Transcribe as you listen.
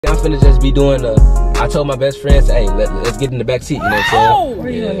I'm finna just be doing I told my best friends, hey, let's get in the back seat, you know what I'm saying? Oh,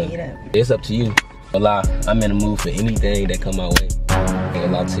 where you wanna eat at? It's up to you. I'm in the mood for anything that come my way. I ain't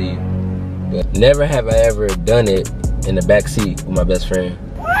gonna lie to you. But never have I ever done it in the back seat with my best friend.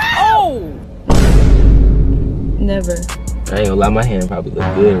 Oh! Never. I ain't gonna lie, my hand probably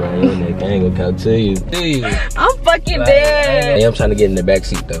look good right your neck. I ain't gonna count to you. I'm fucking dead. I'm trying to get in the back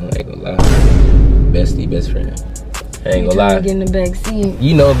seat though, I ain't gonna lie. Bestie, best friend. I ain't gonna lie. Get in the back seat.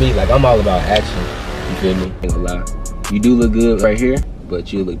 You know me, like I'm all about action. You feel me? Ain't gonna lie. You do look good right here,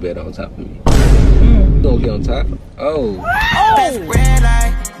 but you look better on top of me. You don't get on top. Oh. Best red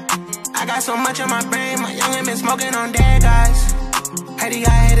light. I got so much on my brain. My youngin' been smoking on dead guys. Heady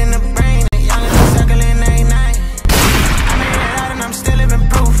got head in the brain. The youngin' been circling every night. I made it out and I'm still living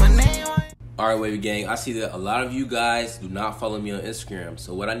proof. Alright, Wavy Gang, I see that a lot of you guys do not follow me on Instagram.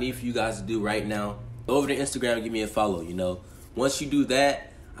 So what I need for you guys to do right now, go over to Instagram and give me a follow, you know. Once you do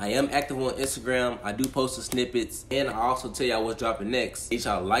that, I am active on Instagram. I do post the snippets, and I also tell y'all what's dropping next. Make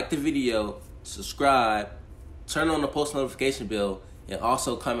sure y'all like the video, subscribe, turn on the post notification bell, and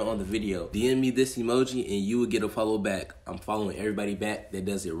also comment on the video. DM me this emoji and you will get a follow back. I'm following everybody back that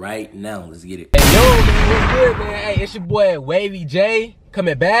does it right now. Let's get it. Hey, yo, man, what's good, man? Hey, it's your boy Wavy J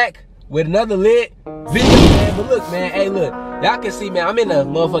coming back with another lit video, man. But look, man, hey, look. Y'all can see, man, I'm in a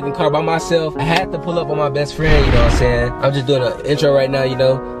motherfucking car by myself. I had to pull up on my best friend, you know what I'm saying? I'm just doing an intro right now, you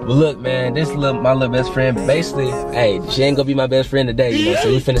know? But look, man, this my little best friend, basically, hey, she ain't gonna be my best friend today, you know? So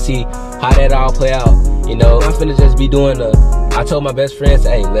we finna see how that all play out, you know? I'm finna just be doing I told my best friends,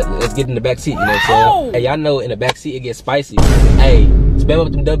 hey, let's get in the back seat, you know what I'm saying? Hey, y'all know in the back seat it gets spicy. Hey, spam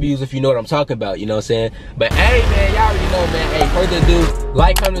up them W's if you know what I'm talking about, you know what I'm saying? But hey, man, y'all already know, man. Hey, further ado,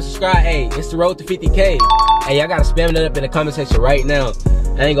 like, comment, subscribe. Hey, it's the road to 50K. Hey, y'all gotta spam that up in the comment section right now.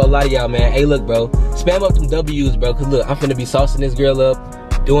 I ain't gonna lie to y'all, man. Hey, look, bro, spam up them W's, bro, cause look, I'm finna be saucing this girl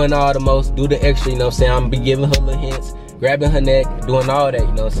up, doing all the most, do the extra, you know what I'm saying? I'm gonna be giving her little hints, grabbing her neck, doing all that, you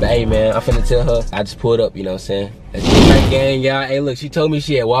know what I'm saying? Hey, man, I'm finna tell her I just pulled up, you know what I'm saying? That's the night gang, y'all. Hey, look, she told me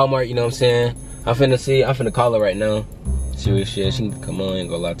she at Walmart, you know what I'm saying? I'm finna call her right now. See what she can come on, ain't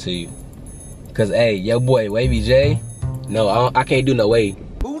gonna lie to you. Cause, hey, yo boy, Wavy J, no, I can't do no way.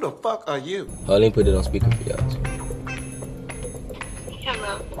 Who the fuck are you? Hold on, let me put it on speaker for y'all.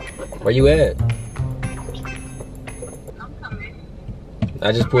 Hello. Where you at? I'm coming.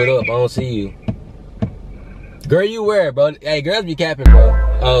 I just pulled up, I don't see you. Girl, you where, bro? Hey, girls be capping, bro.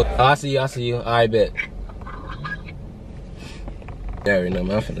 Oh, I see you. All right, bet. There we know,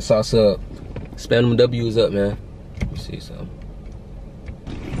 man. I'm finna sauce up. Spam them W's up, man. Let me see something.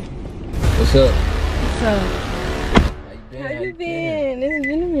 What's up? What's up? How you been? It's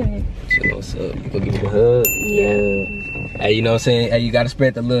been a minute. Chill, what's up? You gonna give me the hug? Yeah. Hey, you know what I'm saying? Hey, you gotta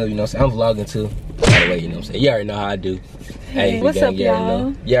spread the love, you know what I'm saying? I'm vlogging too. By the way, you know what I'm saying? You already know how I do. Hey, what's up,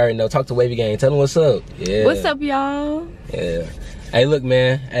 y'all? You already know. Talk to Wavy Gang. Tell them what's up. Yeah. What's up, y'all? Yeah. Hey, look,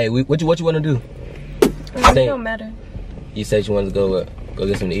 man. Hey, what you wanna do? It don't matter. You said you wanted to go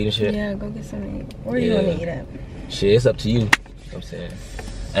get some to eat and shit? Yeah, go get some to eat. Where you wanna eat at? Shit, it's up to you. You know what I'm saying?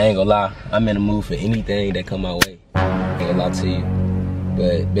 I ain't gonna lie. I'm in the mood for anything that come my way. I ain't gonna lie to you.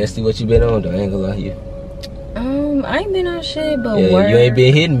 But bestie, what you been on though? I ain't gonna lie to you. I ain't been on shit, but yeah, you ain't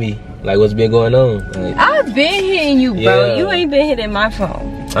been hitting me. Like, what's been going on? Like, I've been hitting you, bro. Yeah. You ain't been hitting my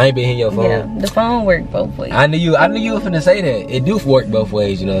phone. I ain't been hitting your phone. Yeah, the phone work both ways. I knew you were finna say that. It do work both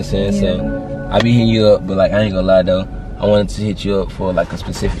ways, you know what I'm saying? Yeah. So I be hitting you up, but like I ain't gonna lie though. I wanted to hit you up for like a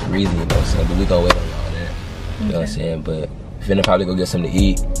specific reason, you know what I'm saying? But we gonna wait on all that. You know what I'm saying? But finna probably go get something to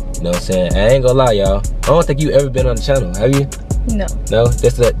eat. You know what I'm saying? I ain't gonna lie, y'all. I don't think you ever been on the channel, have you? No. No?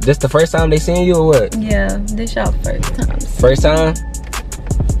 This the first time they seen you or what? Yeah, this y'all first time. First time?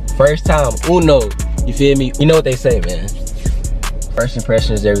 First time, uno. You feel me? You know what they say, man. First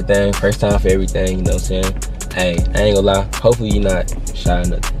impression is everything. First time for everything, you know what I'm saying? Hey, I ain't gonna lie. Hopefully you're not shy or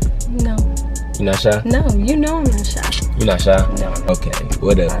nothing. No. You not shy? No, you know I'm not shy. You not shy? No. Okay,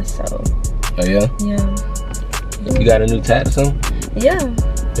 whatever. So. Oh yeah? Yeah. You got a new tat or something? Yeah.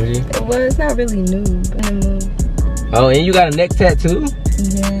 Did you? Well, it's not really new, but in the mood. Oh, and you got a neck tattoo?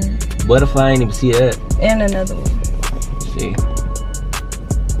 Yeah. Butterfly, I ain't even see that. And another one. See.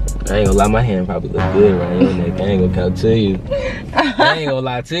 I ain't gonna lie, my hand probably look good right your neck. I ain't gonna count to you. I ain't gonna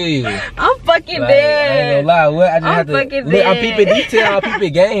lie to you. I'm fucking Like, dead. I ain't gonna lie. What? I just I'm have to fucking look. I'm dead. peeping detail. I'm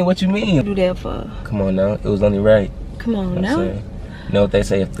peeping game. What you mean? Do that for? Come on now. It was only right. Come on You know now. what I'm saying? You know what they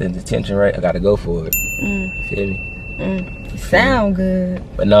say? If the intention right, I gotta go for it. Feel me? Sound good.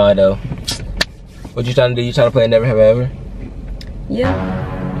 But nah, though. What you trying to do? You trying to play Never Have I Ever?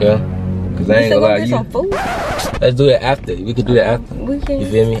 Yeah. Yeah. Cause I ain't gonna lie. Get some food? Let's do it after. We could do that after. We can. You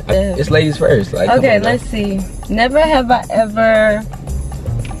feel me? Yeah. It's ladies first. Like, okay, let's see. Never have I ever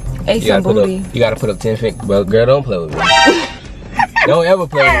ate some booty. You gotta put up 10 fingers. But girl, don't play with me. Don't ever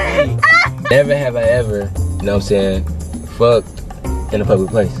play with me. Never have I ever, you know what I'm saying, fucked in a public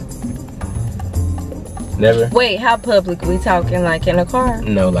place. Never. Wait, how public? We talking like in a car?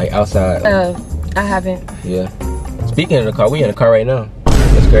 No, like outside. I haven't. Yeah. Speaking of the car, we in the car right now.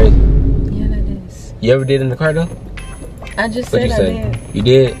 That's crazy. Yeah, that is. You ever did in the car though? I just What'd said you say? I did. You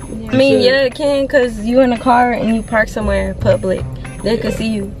did? Yeah. I mean, yeah, it can, cause you in a car and you park somewhere public. They could see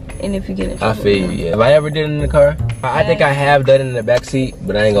you, and if you get in trouble. I feel you. Yeah. Have I ever did it in the car? I think I have done it in the backseat,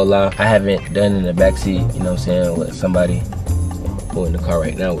 but I ain't gonna lie, I haven't done it in the backseat. You know what I'm saying? With somebody who in the car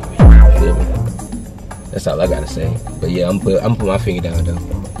right now with me. You feel me? That's all I gotta say. But yeah, I'm put my finger down though.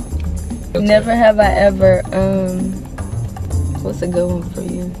 Never have I ever what's a good one for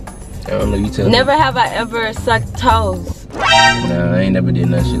you? I don't know, you tell me. Never have I ever sucked toes. Nah, I ain't never did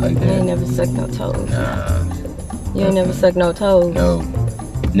no shit like that. I ain't never sucked no toes. Nah. You ain't never sucked no toes? No.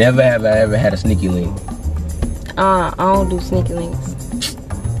 Never have I ever had a sneaky link. I don't do sneaky links.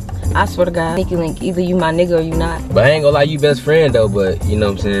 I swear to God, sneaky link, either you my nigga or you not. But I ain't gonna lie, you best friend though, but you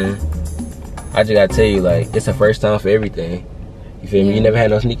know what I'm saying? I just gotta tell you, like, it's the first time for everything. You feel me? You never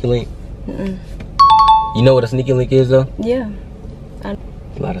had no sneaky link? Mm-mm. You know what a sneaky link is though? Yeah. A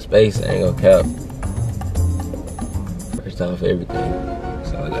lot of space, I ain't gonna cap. First time for everything.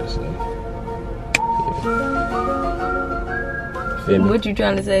 That's all I gotta say. Feel me? What you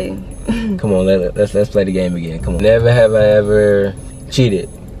trying to say? Come on, let's play the game again. Come on. Never have I ever cheated.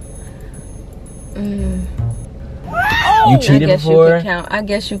 You cheated before? I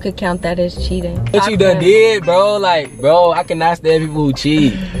guess you could count that as cheating. What you done did, bro? Like, bro, I cannot stand people who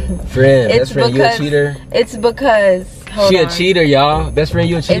cheat. Friend, best friend, you a cheater? It's because, she a cheater, y'all. Best friend,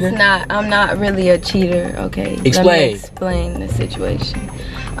 you a cheater? It's not. I'm not really a cheater, okay? Explain. Let me explain the situation.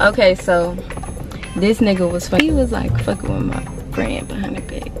 Okay, so this nigga was funny. He was like fucking with my friend behind the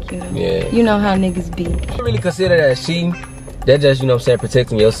back, you know? Yeah. You know how niggas be. I don't really consider that cheating. That's just, you know what I'm saying,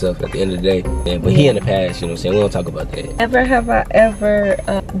 protecting yourself at the end of the day. Yeah, but he in the past, you know what I'm saying? We don't talk about that. Never have I ever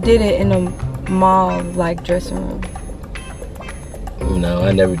did it in a mall, like, dressing room. No,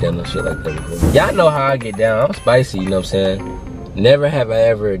 I never done no shit like that before. Y'all know how I get down. I'm spicy, you know what I'm saying? Never have I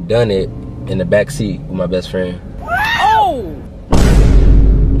ever done it in the back seat with my best friend. Oh!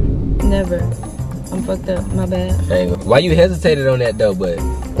 Never. I'm fucked up. My bad. Why you hesitated on that though? But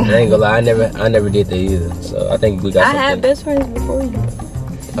I ain't gonna lie, I never did that either. So I think we got. I had best friends before you.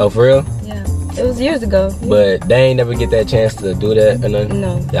 Oh, for real? Yeah. It was years ago. But they ain't never get that chance to do that or nothing.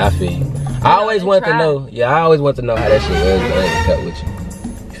 No. Yeah, I feel you. I always want to know. Yeah, I always want to know how that shit was. But I ain't gonna cut with you.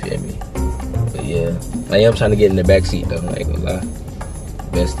 You feel me? But yeah, I am trying to get in the back seat though. I ain't gonna lie.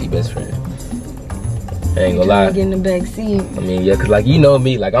 Bestie, best friend. I ain't gonna lie. Get in the back seat. I mean, yeah, cause like you know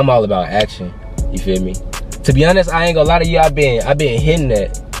me, like I'm all about action. You feel me? To be honest, I ain't gonna lie to you. I've been hitting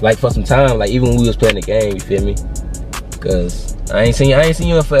that like for some time. Like even when we was playing the game, you feel me? Cause I ain't seen you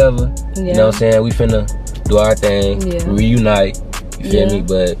in forever. Yeah. You know what I'm saying? We finna do our thing, reunite. You feel me?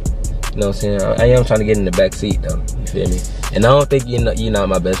 But you know what I'm saying? I am trying to get in the back seat though. You feel me? And I don't think you're not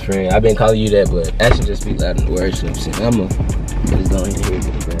my best friend. I've been calling you that, but action just speaks louder than words. You know what I'm saying? Just go ahead and hear it,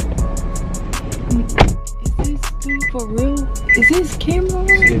 bro. Is this for real? Is this camera on?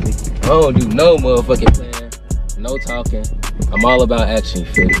 Excuse me. I don't do no motherfucking playing, no talking. I'm all about action, you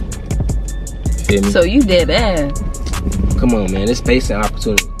feel me? You feel me? So you dead ass. Come on, man. It's space and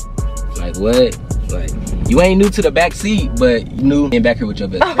opportunity. Like what? Like you ain't new to the back seat, but you new and back here with your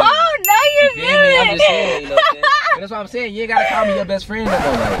best friend. Oh, no, you feel me? I'm just saying, you know what I'm saying? But that's what I'm saying. You ain't gotta call me your best friend no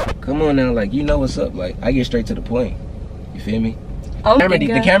more. Like, come on now, like you know what's up. Like I get straight to the point. You feel me? Oh,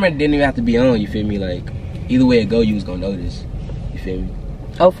 the camera didn't even have to be on. You feel me? Like either way it go, you was gonna notice. You feel me?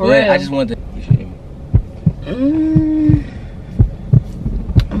 Oh, for real? I just wanted to. You feel me?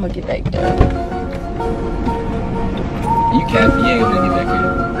 I'm gonna get back there. You can't. You ain't gonna get back here.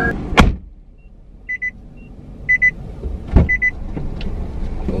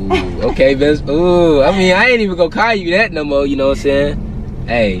 Ooh, okay, best. Ooh, I mean, I ain't even gonna call you that no more. You know what I'm saying?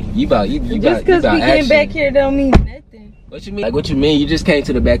 Hey, you about just because we came back here don't mean nothing. What you mean? Like what you mean? You just came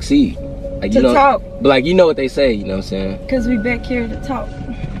to the back seat. Like you know, talk. But like you know what they say. You know what I'm saying? Because we back here to talk.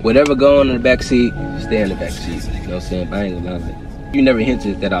 Whatever going in the back seat, stay in the back seat. You know what I'm saying? But I ain't gonna lie. You never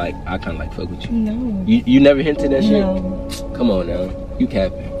hinted that I kind of like fuck with you. No. You never hinted that shit? No. Come on now. You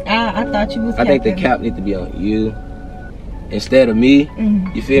capping. I thought you was capping. I think the cap need to be on you instead of me.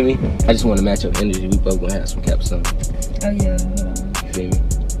 You feel me? I just want to match up energy. We both gonna have some caps on. Oh yeah. You feel me?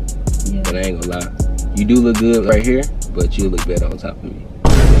 Yeah. But I ain't gonna lie. You do look good right here, but you look better on top of me.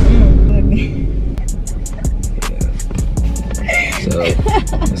 Yeah.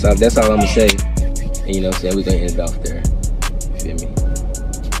 So that's all I'm gonna say. And you know what I'm saying? We gonna end it off there. You feel me?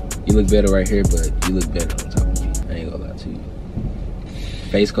 You look better right here, but you look better on top of me. I ain't gonna lie to you.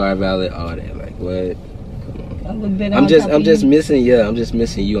 Face card valid, all that. Like what? Come on. I look better I'm on just top of you. missing. Yeah, I'm just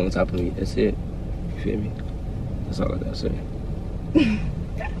missing you on top of me. That's it. You feel me? That's all I gotta say.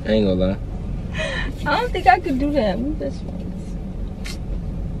 I ain't gonna lie. I don't think I could do that. We're best friends.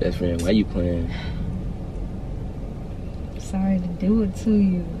 Best friend, why you playing? Sorry to do it to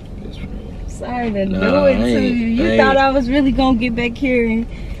you. Best friend. Sorry to do it to you. You thought I was really gonna get back here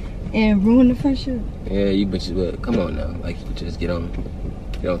and ruin the friendship? Yeah, you bitches, but come on now. Like, you just get on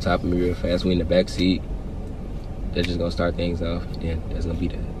top of me real fast. We in the back seat. They're just gonna start things off, and then there's gonna be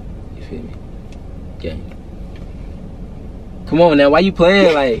that. You feel me? Gang. Come on now, why you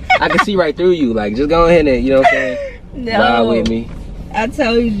playing? Like, I can see right through you. Like, just go ahead and, you know what I'm saying? No. Vibe with me. I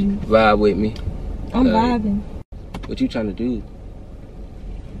told you. Vibe with me. I'm vibing. What you trying to do?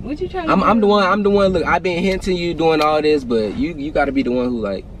 What you trying to do? I'm the one, look, I've been hinting you doing all this, but you gotta be the one who,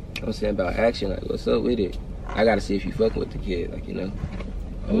 like, I'm saying about action. Like, what's up with it? I gotta see if you fucking with the kid, like, you know.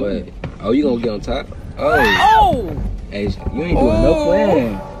 Oh, what? Oh, you gonna get on top? Oh. Hey, you ain't doing